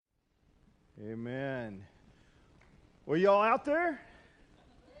Amen. Well, y'all out there?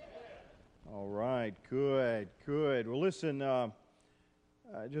 All right, good. Well, listen,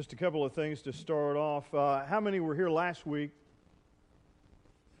 just a couple of things to start off. How many were here last week?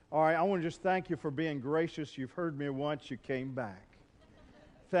 All right, I want to just thank you for being gracious. You've heard me once, you came back.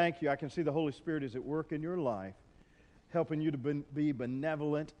 Thank you. I can see the Holy Spirit is at work in your life, helping you to be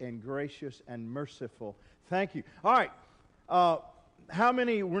benevolent and gracious and merciful. Thank you. All right, how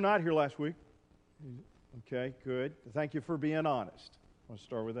many were not here last week? Okay, good. Thank you for being honest. I want to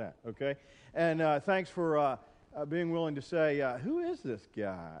start with that, okay? And thanks for being willing to say, who is this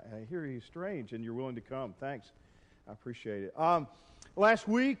guy? I hear he's strange, and you're willing to come. Thanks. I appreciate it. Last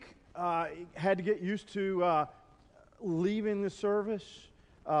week, had to get used to leaving the service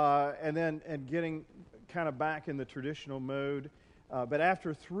and getting kind of back in the traditional mode. But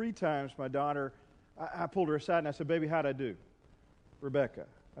after 3 times, my daughter, I pulled her aside and I said, baby, how'd I do? Rebecca.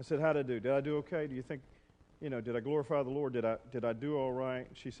 I said, how'd I do? Did I do okay? Do you think, did I glorify the Lord? Did I do all right?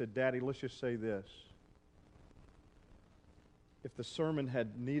 She said, Daddy, let's just say this. If the sermon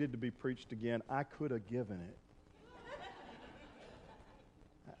had needed to be preached again, I could have given it.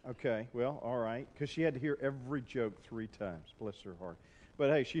 Okay, well, all right. Because she had to hear every joke 3 times. Bless her heart.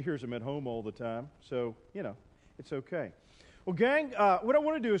 But hey, she hears them at home all the time. So, it's okay. Well, gang, what I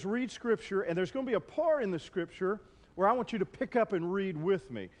want to do is read Scripture, and there's going to be a part in the Scripture where I want you to pick up and read with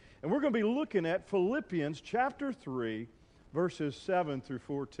me. And we're going to be looking at Philippians chapter 3, verses 7 through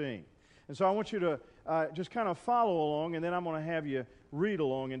 14. And so I want you to just kind of follow along, and then I'm going to have you read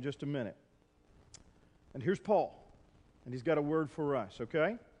along in just a minute. And here's Paul, and he's got a word for us,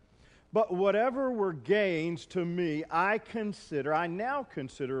 okay? But whatever were gains to me, I now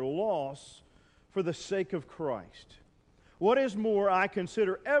consider loss for the sake of Christ. What is more, I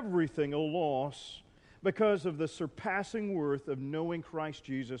consider everything a loss because of the surpassing worth of knowing Christ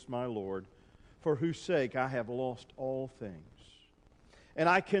Jesus my Lord, for whose sake I have lost all things. And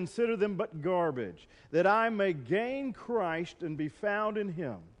I consider them but garbage, that I may gain Christ and be found in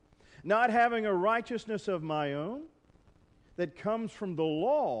Him, not having a righteousness of my own that comes from the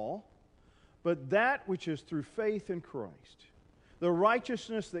law, but that which is through faith in Christ, the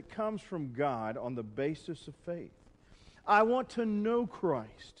righteousness that comes from God on the basis of faith. I want to know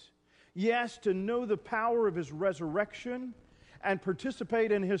Christ. Yes, to know the power of His resurrection and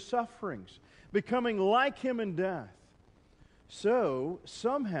participate in His sufferings, becoming like Him in death, so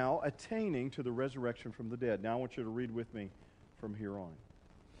somehow attaining to the resurrection from the dead. Now I want you to read with me from here on.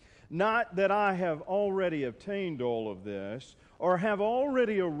 Not that I have already obtained all of this or have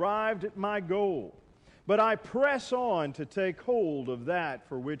already arrived at my goal, but I press on to take hold of that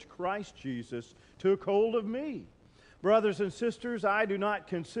for which Christ Jesus took hold of me. Brothers and sisters, I do not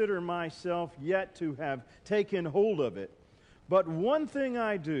consider myself yet to have taken hold of it. But one thing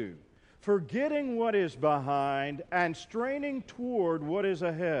I do, forgetting what is behind and straining toward what is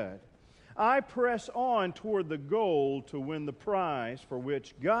ahead, I press on toward the goal to win the prize for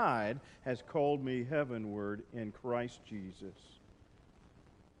which God has called me heavenward in Christ Jesus.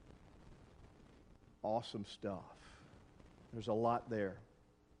 Awesome stuff. There's a lot there.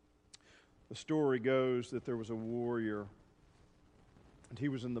 The story goes that there was a warrior, and he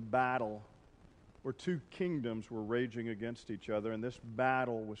was in the battle where 2 kingdoms were raging against each other, and this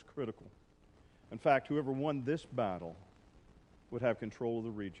battle was critical. In fact, whoever won this battle would have control of the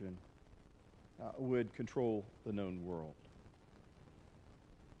region, would control the known world.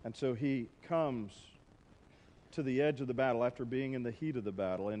 And so he comes to the edge of the battle after being in the heat of the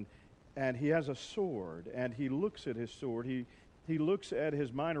battle, and he has a sword, and he looks at his sword. He looks at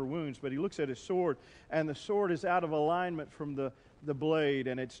his minor wounds, but he looks at his sword, and the sword is out of alignment from the blade,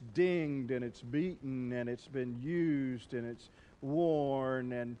 and it's dinged, and it's beaten, and it's been used, and it's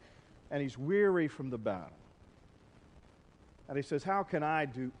worn, and he's weary from the battle. And he says, how can I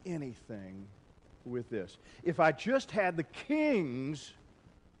do anything with this? If I just had the king's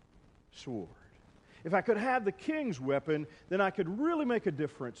sword. If I could have the king's weapon, then I could really make a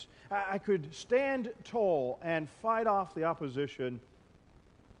difference. I could stand tall and fight off the opposition.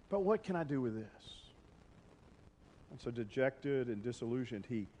 But what can I do with this? And so dejected and disillusioned,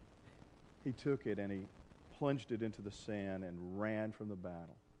 he took it and he plunged it into the sand and ran from the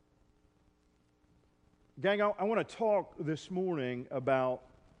battle. Gang, I want to talk this morning about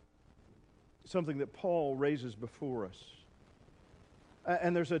something that Paul raises before us.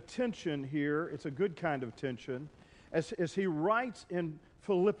 And there's a tension here. It's a good kind of tension. As he writes in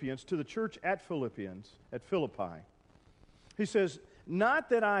Philippians to the church at Philippi, he says,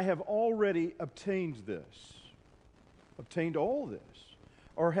 not that I have already obtained all this,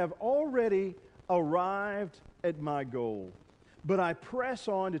 or have already arrived at my goal, but I press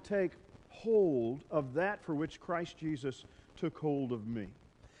on to take hold of that for which Christ Jesus took hold of me.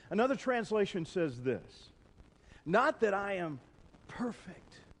 Another translation says this, not that I am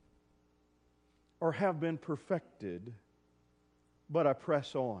perfect or have been perfected, but I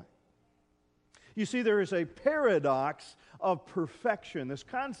press on. You see, there is a paradox of perfection, this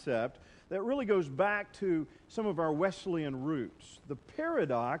concept that really goes back to some of our Wesleyan roots, the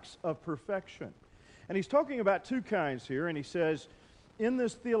paradox of perfection. And he's talking about two kinds here, and he says, in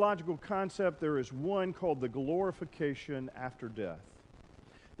this theological concept, there is one called the glorification after death.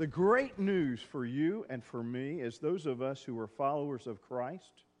 The great news for you and for me, as those of us who are followers of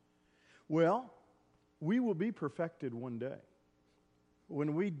Christ, well, we will be perfected one day.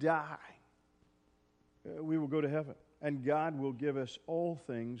 When we die, we will go to heaven, and God will give us all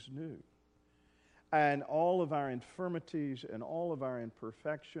things new. And all of our infirmities and all of our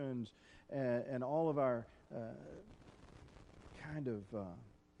imperfections and all of our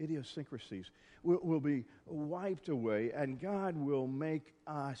idiosyncrasies will be wiped away, and God will make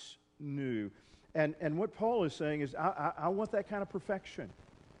us new. And what Paul is saying is, I want that kind of perfection.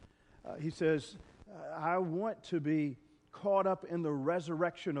 He says, I want to be caught up in the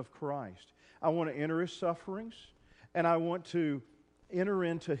resurrection of Christ. I want to enter His sufferings, and I want to enter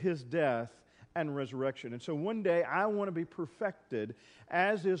into His death and resurrection. And so one day I want to be perfected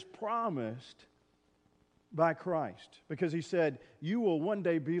as is promised by Christ, because He said, you will one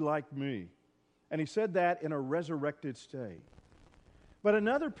day be like me. And He said that in a resurrected state. But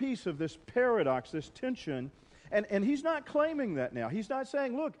another piece of this paradox, this tension, and He's not claiming that now. He's not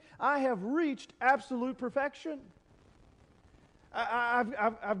saying, look, I have reached absolute perfection.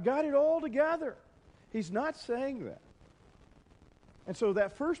 I've got it all together. He's not saying that. And so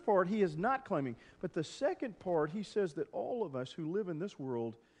that first part He is not claiming. But the second part, He says that all of us who live in this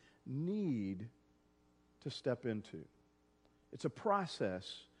world need to step into. It's a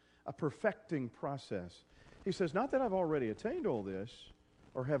process, a perfecting process. He says, not that I've already attained all this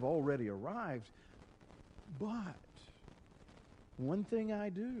or have already arrived, but one thing I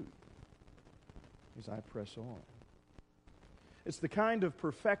do is I press on. It's the kind of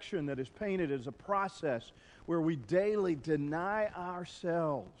perfection that is painted as a process where we daily deny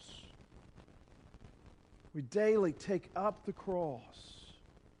ourselves. We daily take up the cross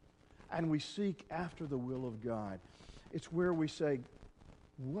and we seek after the will of God. It's where we say,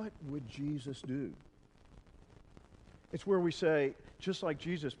 what would Jesus do? It's where we say, just like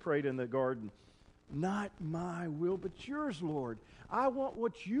Jesus prayed in the garden, not my will, but yours, Lord. I want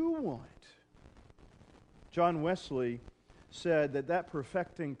what you want. John Wesley said that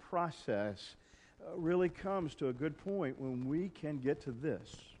perfecting process really comes to a good point when we can get to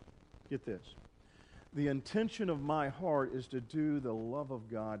this. Get this. The intention of my heart is to do the love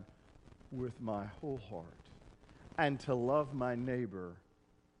of God with my whole heart and to love my neighbor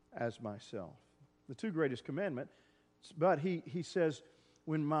as myself. The two greatest commandments, but he says,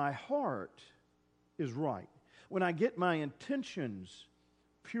 when my heart is right, when I get my intentions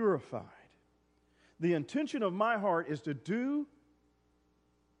purified, the intention of my heart is to do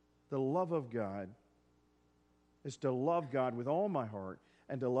the love of God, is to love God with all my heart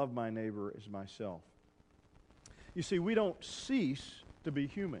and to love my neighbor as myself. You see, we don't cease to be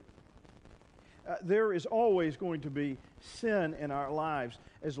human. There is always going to be sin in our lives.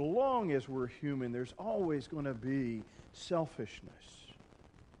 As long as we're human, there's always going to be selfishness.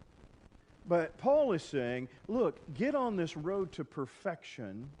 But Paul is saying, look, get on this road to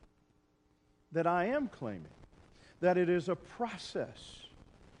perfection that I am claiming, that it is a process.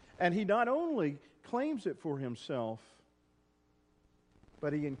 And he not only claims it for himself,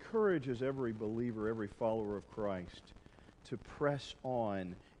 but he encourages every believer, every follower of Christ to press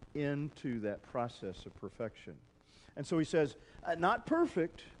on into that process of perfection. And so he says, not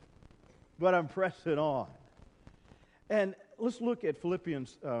perfect, but I'm pressing on. And let's look at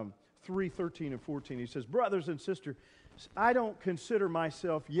Philippians 3:13 and 14. He says, brothers and sisters, I don't consider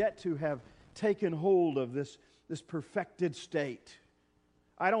myself yet to have taken hold of this perfected state.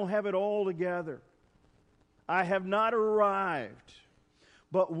 I don't have it all together. I have not arrived.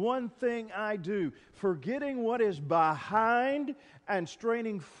 But one thing I do, forgetting what is behind and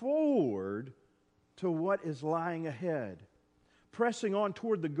straining forward to what is lying ahead, pressing on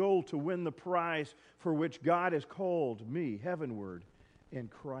toward the goal to win the prize for which God has called me heavenward in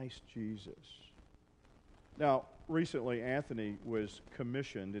Christ Jesus. Now, recently Anthony was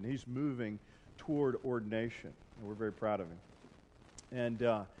commissioned and he's moving toward ordination. And we're very proud of him.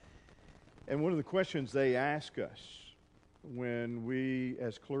 And one of the questions they ask us when we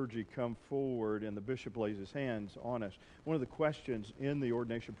as clergy come forward and the bishop lays his hands on us, one of the questions in the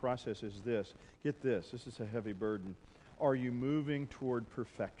ordination process is this. Get this. This is a heavy burden. Are you moving toward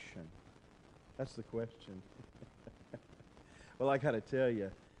perfection? That's the question. Well, I got to tell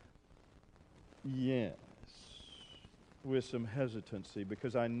you, yes, with some hesitancy,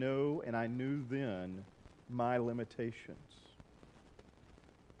 because I know and I knew then my limitations.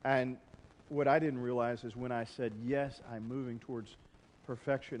 And what I didn't realize is when I said, yes, I'm moving towards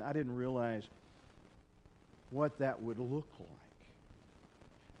perfection, I didn't realize what that would look like.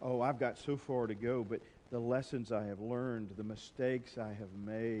 Oh, I've got so far to go, but the lessons I have learned, the mistakes I have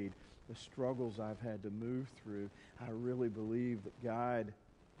made, the struggles I've had to move through, I really believe that God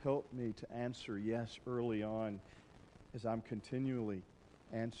helped me to answer yes early on as I'm continually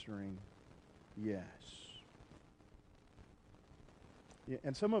answering yes. Yeah,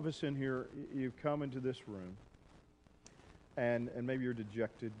 and some of us in here, you've come into this room, and maybe you're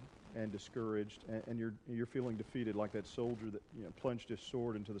dejected and discouraged, and you're feeling defeated like that soldier that plunged his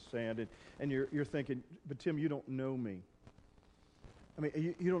sword into the sand, and you're thinking, but Tim, you don't know me. I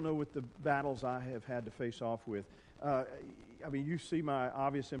mean, you don't know what the battles I have had to face off with. I mean, you see my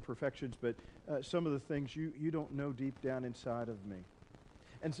obvious imperfections, but some of the things you don't know deep down inside of me.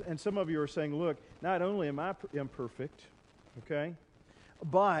 And some of you are saying, look, not only am I imperfect, okay,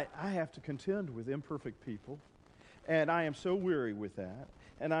 but I have to contend with imperfect people, and I am so weary with that,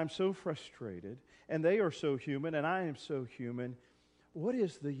 and I'm so frustrated, and they are so human, and I am so human. What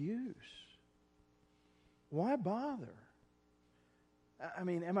is the use? Why bother? I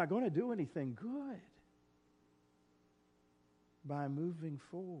mean, am I going to do anything good by moving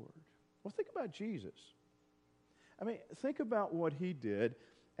forward? Well, think about Jesus. I mean, think about what he did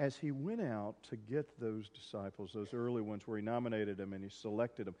as he went out to get those disciples, those early ones where he nominated them and he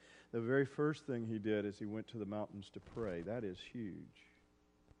selected them. The very first thing he did is he went to the mountains to pray. That is huge.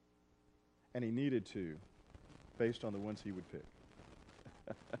 And he needed to, based on the ones he would pick.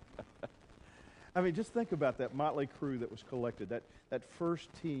 I mean, just think about that motley crew that was collected, that first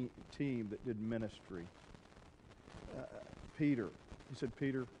team that did ministry. Peter, he said,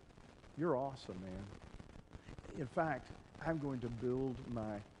 Peter, you're awesome, man. In fact, I'm going to build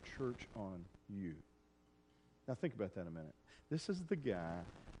my church on you. Now think about that a minute. This is the guy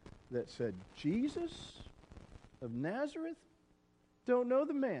that said, Jesus of Nazareth, don't know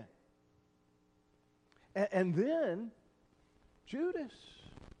the man. And then Judas,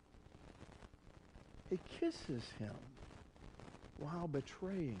 he kisses him while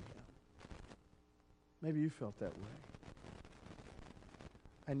betraying him. Maybe you felt that way.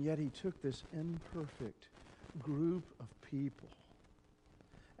 And yet he took this imperfect group of people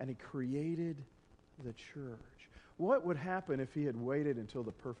and he created the church. What would happen if he had waited until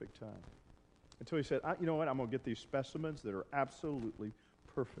the perfect time? Until he said, you know what, I'm going to get these specimens that are absolutely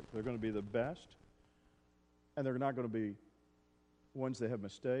perfect. They're going to be the best, and they're not going to be ones that have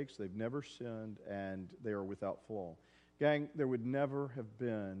mistakes, they've never sinned, and they are without flaw. Gang, there would never have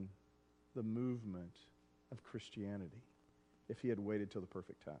been the movement of Christianity if he had waited till the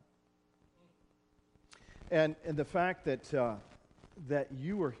perfect time. And the fact that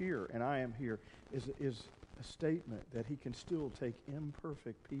you are here and I am here is a statement that he can still take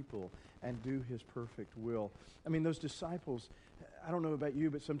imperfect people and do his perfect will. I mean, those disciples, I don't know about you,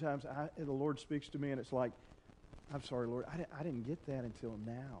 but sometimes the Lord speaks to me and it's like, I'm sorry, Lord, I didn't get that until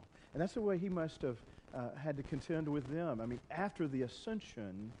now. And that's the way he must have had to contend with them. I mean, after the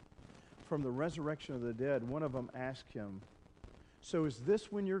ascension from the resurrection of the dead, one of them asked him, so is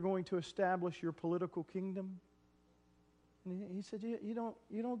this when you're going to establish your political kingdom? And he said, you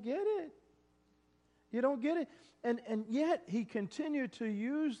don't get it. You don't get it. And yet he continued to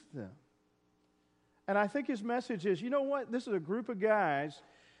use them. And I think his message is, you know what? This is a group of guys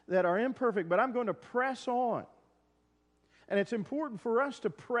that are imperfect, but I'm going to press on. And it's important for us to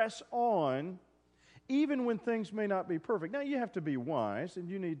press on even when things may not be perfect. Now, you have to be wise and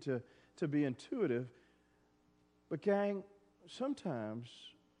you need to be intuitive. But gang, sometimes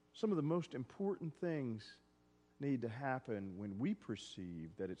some of the most important things need to happen when we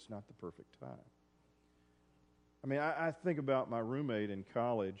perceive that it's not the perfect time. I mean, I think about my roommate in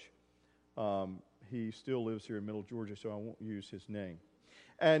college. He still lives here in Middle Georgia, so I won't use his name.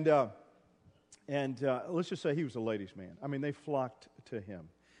 And let's just say he was a ladies' man. I mean, they flocked to him.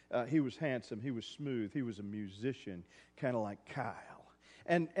 He was handsome. He was smooth. He was a musician, kind of like Kyle.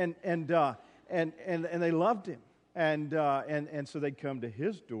 And they loved him. And so they'd come to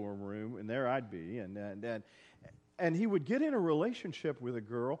his dorm room, and there I'd be. And he would get in a relationship with a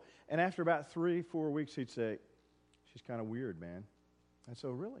girl, and after about 3-4 weeks, he'd say, she's kind of weird, man. I said,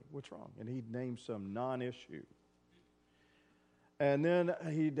 oh, really? What's wrong? And he'd name some non-issue. And then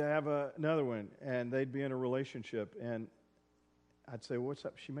he'd have another one, and they'd be in a relationship, and I'd say, what's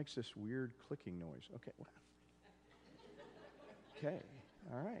up? She makes this weird clicking noise. Okay, well. Okay,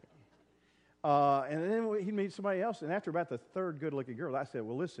 all right. And then he'd meet somebody else. And after about the third good-looking girl, I said,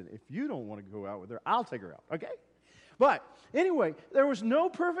 well, listen, if you don't want to go out with her, I'll take her out, okay? But anyway, there was no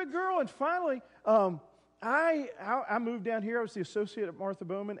perfect girl. And finally, I moved down here. I was the associate at Martha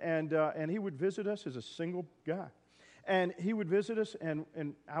Bowman, and he would visit us as a single guy. And he would visit us, and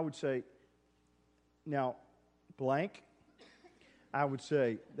I would say, now, blank. I would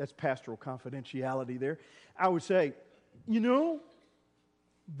say, that's pastoral confidentiality there. I would say, you're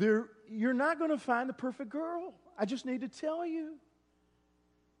not going to find the perfect girl. I just need to tell you.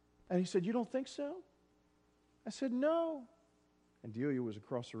 And he said, you don't think so? I said, no. And Delia was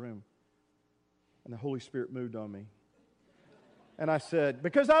across the room. And the Holy Spirit moved on me. And I said,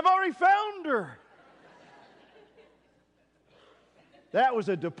 because I've already found her. That was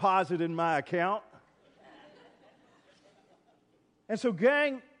a deposit in my account. And so,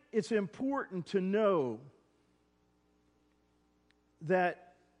 gang, it's important to know that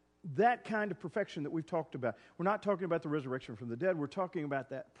kind of perfection that we've talked about, we're not talking about the resurrection from the dead, we're talking about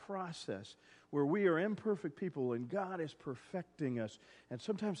that process where we are imperfect people and God is perfecting us. And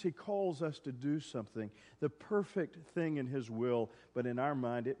sometimes He calls us to do something, the perfect thing in His will, but in our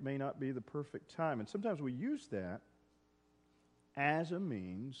mind it may not be the perfect time. And sometimes we use that as a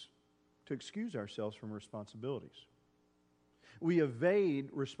means to excuse ourselves from responsibilities. We evade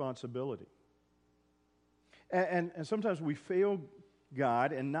responsibility. And sometimes we fail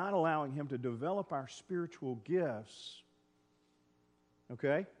God in not allowing Him to develop our spiritual gifts.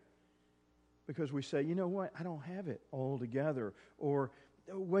 Okay? Because we say, you know what, I don't have it all together. Or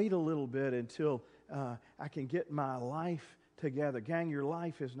wait a little bit until I can get my life together. Gang, your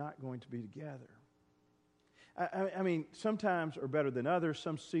life is not going to be together. I mean, sometimes are better than others.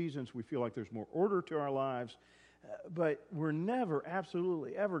 Some seasons we feel like there's more order to our lives. But we're never,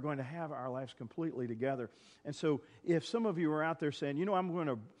 absolutely, ever going to have our lives completely together. And so, if some of you are out there saying, I'm going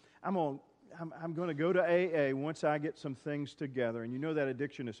to go to AA once I get some things together, and you know that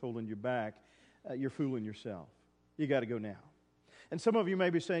addiction is holding you back, you're fooling yourself. You got to go now. And some of you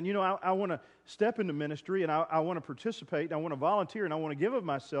may be saying, I want to step into ministry, and I want to participate, and I want to volunteer, and I want to give of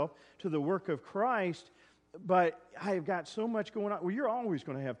myself to the work of Christ, but I've got so much going on. Well, you're always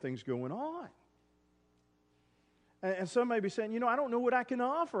going to have things going on. And some may be saying, I don't know what I can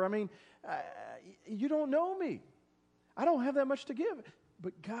offer. I mean, you don't know me. I don't have that much to give.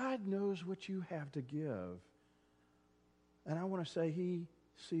 But God knows what you have to give. And I want to say He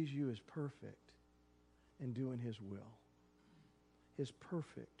sees you as perfect in doing His will. His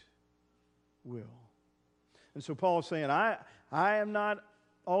perfect will. And so Paul is saying, I am not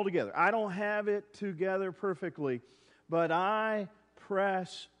all together. I don't have it together perfectly, but I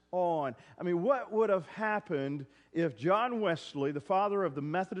press on. I mean, what would have happened if John Wesley, the father of the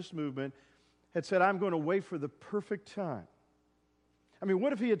Methodist movement, had said, I'm going to wait for the perfect time? I mean,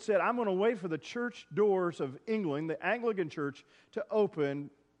 what if he had said, I'm going to wait for the church doors of England, the Anglican church, to open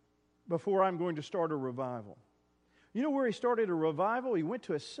before I'm going to start a revival? You know where he started a revival? He went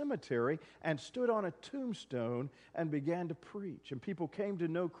to a cemetery and stood on a tombstone and began to preach. And people came to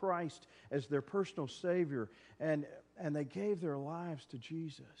know Christ as their personal Savior, and they gave their lives to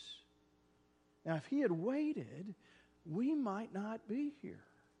Jesus. Now, if he had waited, we might not be here.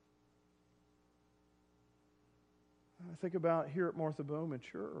 I think about here at Martha Bowman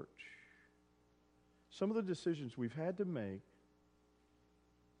Church. Some of the decisions we've had to make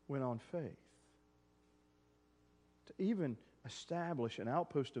went on faith. To even establish an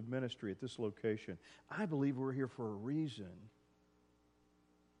outpost of ministry at this location, I believe we're here for a reason.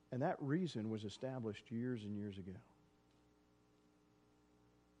 And that reason was established years and years ago.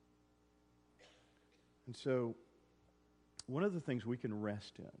 And so, one of the things we can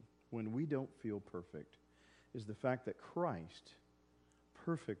rest in when we don't feel perfect is the fact that Christ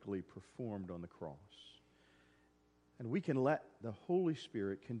perfectly performed on the cross. And we can let the Holy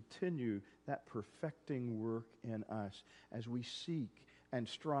Spirit continue that perfecting work in us as we seek and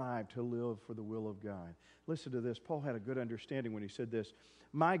strive to live for the will of God. Listen to this. Paul had a good understanding when he said this.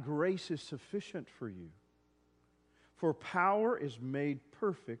 My grace is sufficient for you, for power is made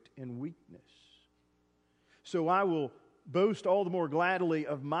perfect in weakness. So I will boast all the more gladly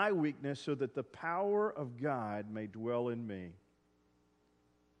of my weakness so that the power of God may dwell in me.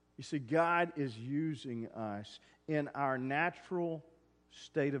 You see, God is using us in our natural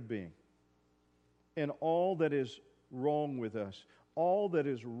state of being, in all that is wrong with us, all that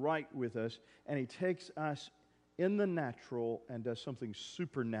is right with us, and He takes us in the natural and does something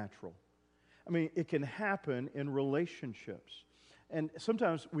supernatural. I mean, it can happen in relationships. And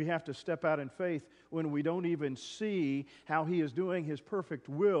sometimes we have to step out in faith when we don't even see how He is doing His perfect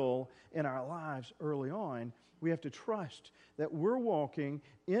will in our lives early on. We have to trust that we're walking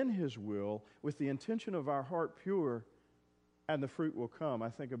in His will with the intention of our heart pure, and the fruit will come. I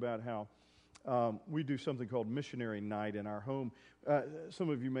think about how we do something called missionary night in our home. Some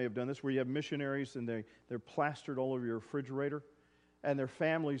of you may have done this, where you have missionaries and they're plastered all over your refrigerator, and they're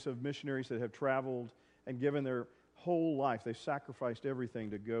families of missionaries that have traveled and given their whole life. They sacrificed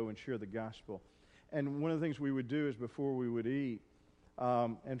everything to go and share the gospel. And one of the things we would do is before we would eat,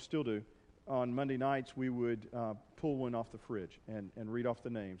 and still do, on Monday nights we would pull one off the fridge and read off the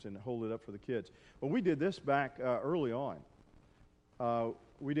names and hold it up for the kids. Well, we did this back early on.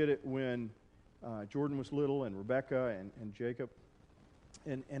 We did it when Jordan was little, and Rebecca and Jacob.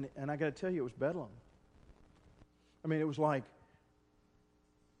 And I got to tell you, it was bedlam. I mean, it was like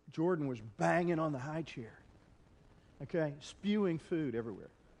Jordan was banging on the high chair, okay, spewing food everywhere,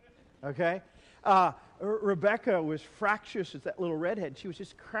 okay. Rebecca was fractious as that little redhead. She was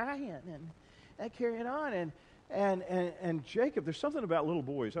just crying and carrying on. And Jacob, there's something about little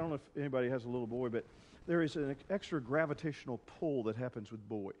boys. I don't know if anybody has a little boy, but there is an extra gravitational pull that happens with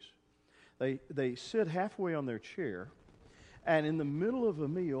boys. They sit halfway on their chair, and in the middle of a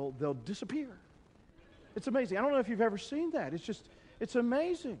meal, they'll disappear. It's amazing. I don't know if you've ever seen that. It's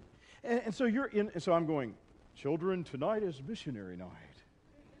amazing. And so so I'm going, children, tonight is missionary night.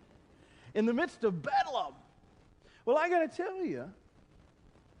 In the midst of bedlam. Well, I got to tell you,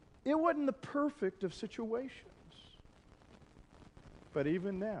 it wasn't the perfect of situations. But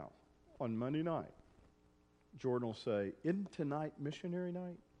even now, on Monday night, Jordan will say, isn't tonight missionary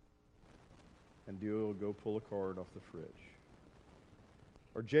night? And Dio will go pull a card off the fridge.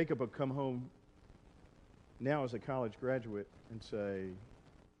 Or Jacob will come home now as a college graduate and say,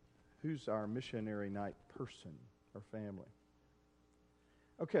 who's our missionary night person or family?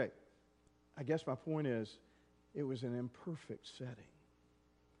 Okay, I guess my point is, it was an imperfect setting.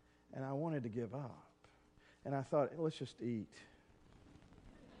 And I wanted to give up. And I thought, let's just eat.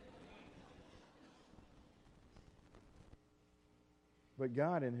 But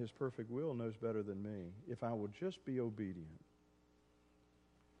God, in His perfect will, knows better than me if I will just be obedient.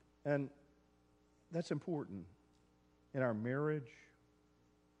 And that's important in our marriage,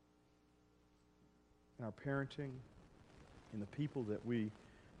 in our parenting, in the people that we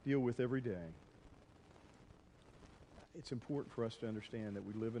deal with every day. It's important for us to understand that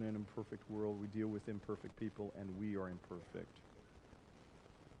we live in an imperfect world, we deal with imperfect people, and we are imperfect.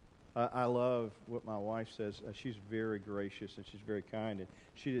 I love what my wife says. She's very gracious and she's very kind, and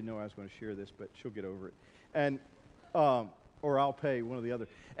she didn't know I was going to share this, but she'll get over it. And or I'll pay, one or the other.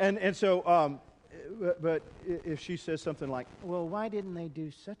 And so, but if she says something like, well, why didn't they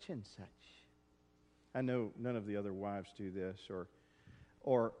do such and such? I know none of the other wives do this.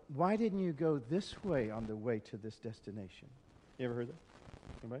 Or why didn't you go this way on the way to this destination? You ever heard that?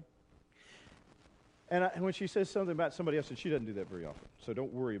 Anybody? And when she says something about somebody else, and she doesn't do that very often, so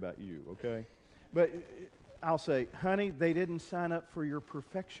don't worry about you, okay? But I'll say, honey, they didn't sign up for your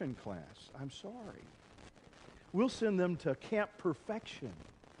perfection class. I'm sorry. We'll send them to Camp Perfection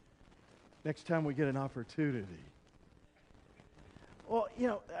next time we get an opportunity. Well,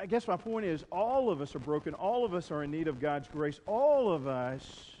 I guess my point is, all of us are broken. All of us are in need of God's grace. All of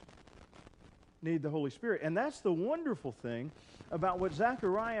us need the Holy Spirit. And that's the wonderful thing about what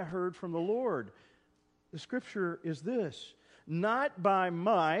Zechariah heard from the Lord. The scripture is this: not by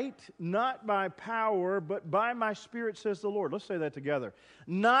might, not by power, but by my Spirit, says the Lord. Let's say that together.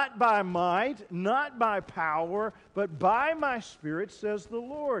 Not by might, not by power, but by my Spirit, says the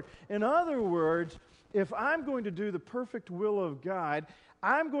Lord. In other words, if I'm going to do the perfect will of God,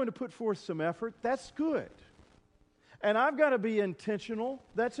 I'm going to put forth some effort. That's good. And I've got to be intentional.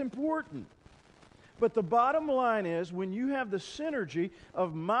 That's important. But the bottom line is, when you have the synergy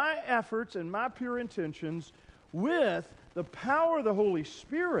of my efforts and my pure intentions with the power of the Holy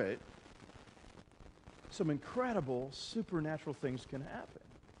Spirit, some incredible supernatural things can happen.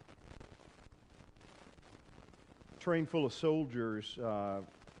 A train full of soldiers,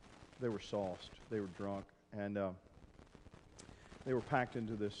 they were sauced, they were drunk, and they were packed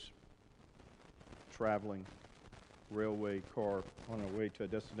into this traveling railway car on their way to a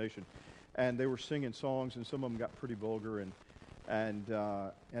destination. And they were singing songs, and some of them got pretty vulgar. And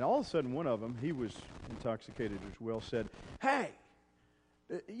all of a sudden, one of them, he was intoxicated as well, said, hey,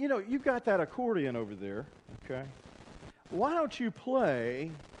 you've got that accordion over there, okay? Why don't you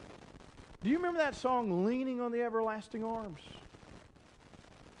play, do you remember that song, Leaning on the Everlasting Arms?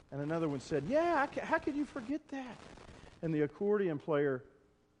 And another one said, yeah, how could you forget that? And the accordion player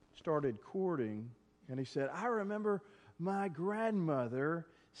started chording, and he said, I remember my grandmother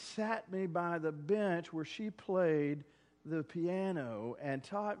sat me by the bench where she played the piano and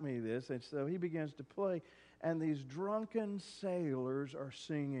taught me this. And so he begins to play, and these drunken sailors are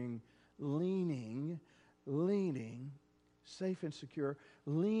singing, leaning, safe and secure,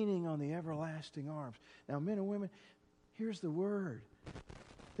 leaning on the everlasting arms. Now, men and women, here's the word.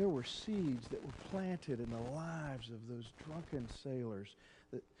 There were seeds that were planted in the lives of those drunken sailors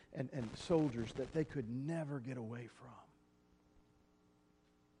and soldiers that they could never get away from.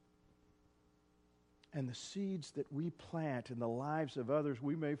 And the seeds that we plant in the lives of others,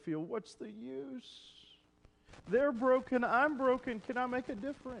 we may feel, what's the use? They're broken, I'm broken, can I make a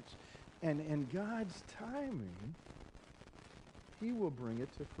difference? And in God's timing, He will bring it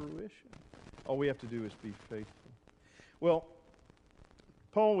to fruition. All we have to do is be faithful. Well,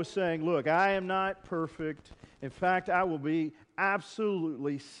 Paul was saying, look, I am not perfect. In fact, I will be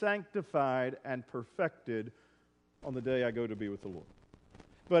absolutely sanctified and perfected on the day I go to be with the Lord.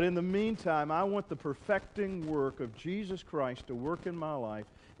 But in the meantime, I want the perfecting work of Jesus Christ to work in my life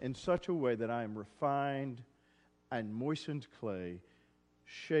in such a way that I am refined and moistened clay,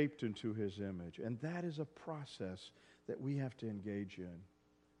 shaped into His image. And that is a process that we have to engage in,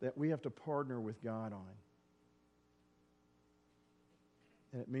 that we have to partner with God on.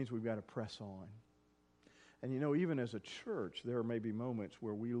 And it means we've got to press on. And you know, even as a church, there may be moments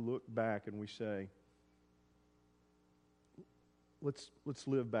where we look back and we say, let's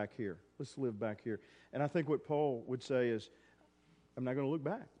live back here. Let's live back here. And I think what Paul would say is, I'm not going to look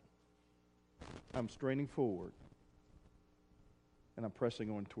back. I'm straining forward. And I'm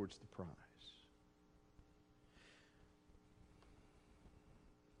pressing on towards the prize.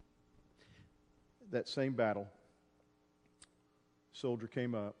 That same battle, soldier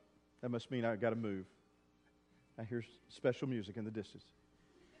came up. That must mean I got to move. I hear special music in the distance.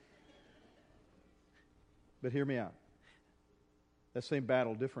 But hear me out. That same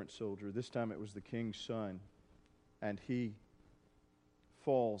battle, different soldier. This time it was the king's son. And he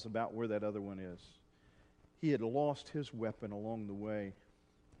falls about where that other one is. He had lost his weapon along the way.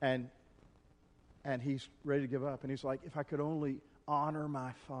 And he's ready to give up. And he's like, if I could only honor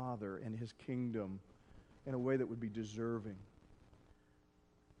my father and his kingdom in a way that would be deserving.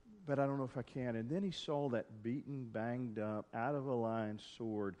 But I don't know if I can. And then he saw that beaten, banged up, out of a line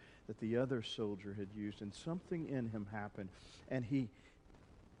sword that the other soldier had used. And something in him happened. And he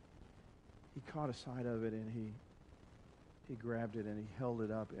caught a sight of it, and he grabbed it and he held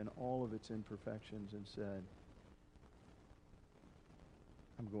it up in all of its imperfections and said,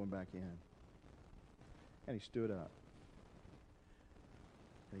 I'm going back in. And he stood up.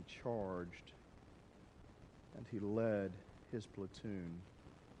 And he charged. And he led his platoon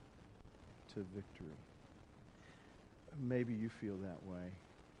to victory. Maybe you feel that way.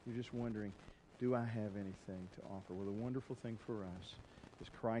 You're just wondering, do I have anything to offer? Well, the wonderful thing for us is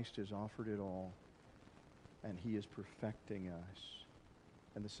Christ has offered it all, and He is perfecting us.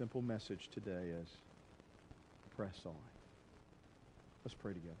 And the simple message today is, press on. Let's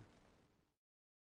pray together.